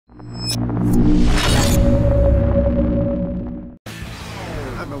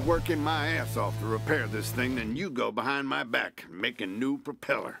working my ass off to repair this thing, then you go behind my back, making new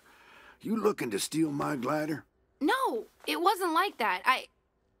propeller. You looking to steal my glider? No, it wasn't like that.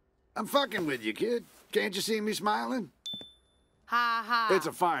 I'm fucking with you, kid. Can't you see me smiling? Ha ha. It's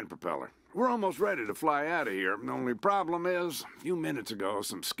a fine propeller. We're almost ready to fly out of here. The only problem is, a few minutes ago,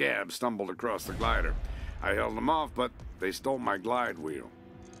 some scabs stumbled across the glider. I held them off, but they stole my glide wheel.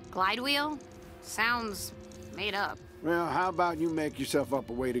 Glide wheel? Sounds made up. Well, how about you make yourself up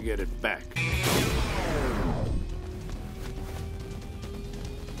a way to get it back? We're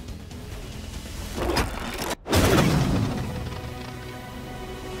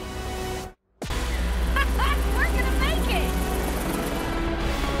gonna make it!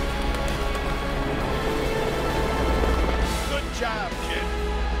 Good job, kid.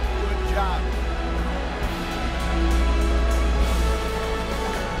 Good job.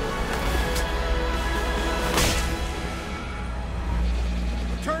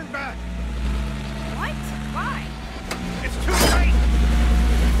 Turn back! What? Why? It's too late!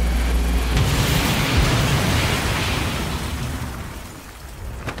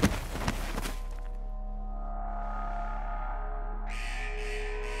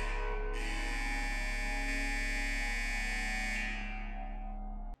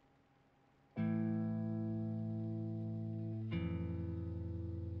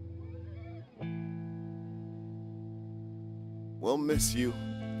 We'll miss you.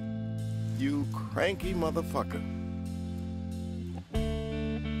 You cranky motherfucker.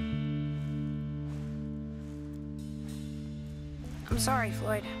 I'm sorry,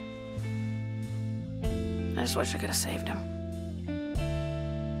 Floyd. I just wish I could have saved him.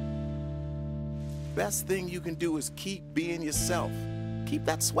 Best thing you can do is keep being yourself. Keep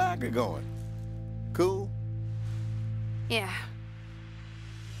that swagger going. Cool? Yeah.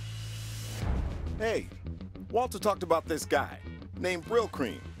 Hey, Walter talked about this guy named Brill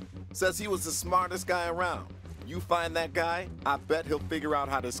Cream. Says he was the smartest guy around. You find that guy, I bet he'll figure out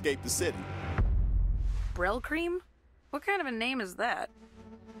how to escape the city. Brill Cream? What kind of a name is that?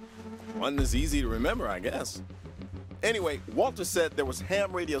 One that's easy to remember, I guess. Anyway, Walter said there was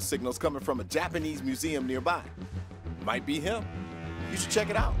ham radio signals coming from a Japanese museum nearby. Might be him. You should check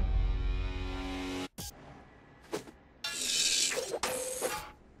it out.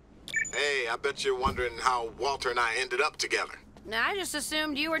 Hey, I bet you're wondering how Walter and I ended up together. I just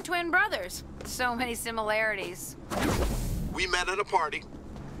assumed you were twin brothers. So many similarities. We met at a party.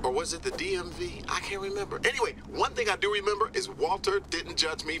 Or was it the DMV? I can't remember. Anyway, one thing I do remember is Walter didn't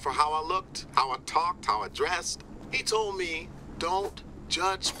judge me for how I looked, how I talked, how I dressed. He told me, don't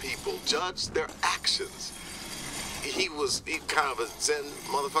judge people, judge their actions. He kind of a Zen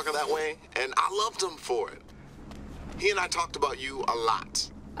motherfucker that way, and I loved him for it. He and I talked about you a lot.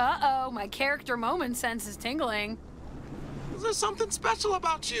 Uh-oh, my character moment sense is tingling. There's something special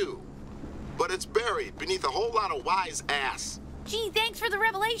about you. But it's buried beneath a whole lot of wise ass. Gee, thanks for the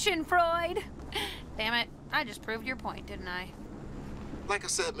revelation, Freud. Damn it, I just proved your point, didn't I? Like I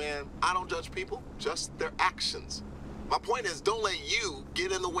said, man, I don't judge people, just their actions. My point is, don't let you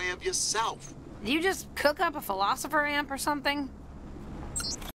get in the way of yourself. Did you just cook up a philosopher amp or something?